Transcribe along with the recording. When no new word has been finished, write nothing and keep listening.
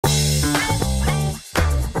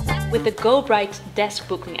With the GoBright Desk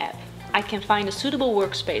Booking App, I can find a suitable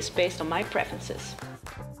workspace based on my preferences.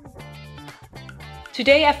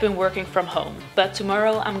 Today I've been working from home, but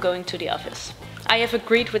tomorrow I'm going to the office. I have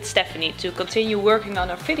agreed with Stephanie to continue working on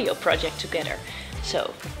our video project together,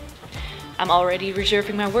 so I'm already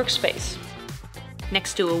reserving my workspace.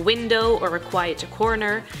 Next to a window or a quieter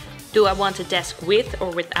corner, do I want a desk with or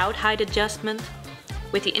without height adjustment?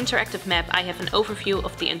 With the interactive map I have an overview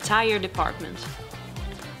of the entire department.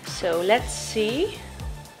 So let's see.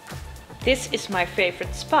 This is my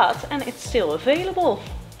favorite spot and it's still available.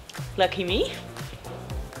 Lucky me.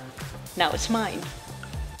 Now it's mine.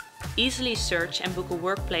 Easily search and book a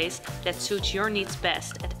workplace that suits your needs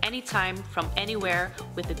best at any time from anywhere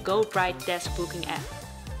with the GoBright Desk Booking App.